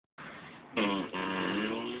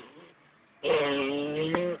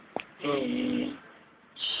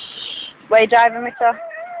Where are you driving me to?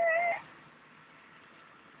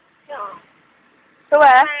 So. To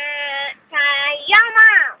where? Your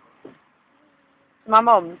mom. My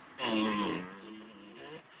mum's.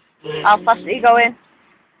 How fast are you going?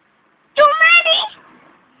 Too many?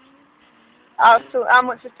 How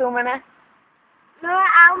much is too many? No,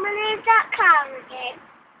 how many is that car again?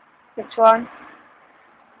 Which one?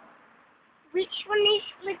 Which one is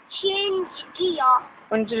the change gear?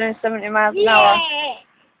 170 miles an hour. Yeah.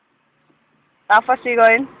 How fast are you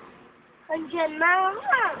going? 100 miles an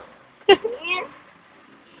hour. Yeah.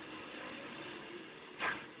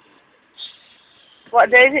 What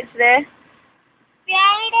day is it today?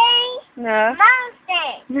 Friday. No.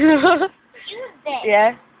 Monday. Tuesday.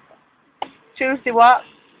 Yeah. Tuesday what?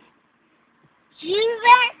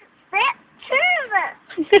 Tuesday.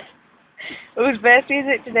 September. Whose birthday is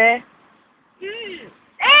it today? And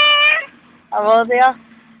How old are you?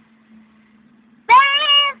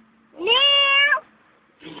 now.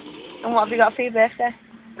 And what have you got for your birthday?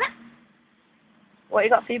 What you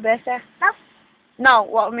got for your birthday? No. No,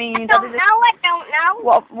 what I mean, I your don't daddy know.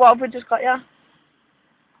 What have we just got you?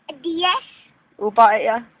 A DS. Who bought it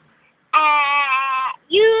you?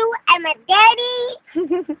 You and my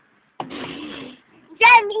daddy.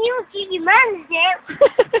 Daddy, you see your mom's there.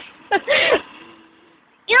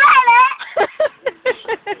 You have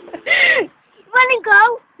it. You wanna go?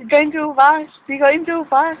 You're going too fast. You're going too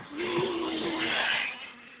fast.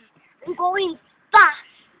 I'm going fast.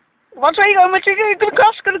 What's wrong? You're going to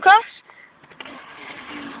crash.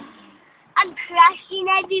 I'm crashing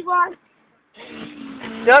everyone.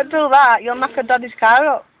 Don't do that. You'll knock your daddy's car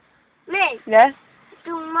up. Me? Yeah?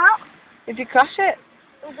 Do what? If you crash it.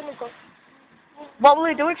 I'm gonna go. What will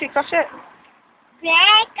he do if you crash it?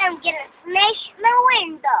 Greg, I'm gonna smash the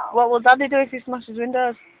window. What will daddy do if he smashes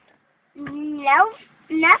windows? No,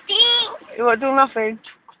 nothing. He won't do nothing.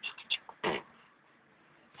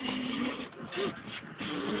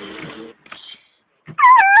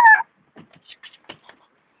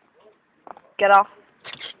 Get off.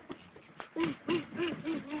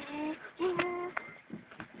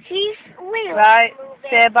 He's will. Right,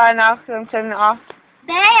 say bye now because I'm turning it off.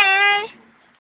 Bye.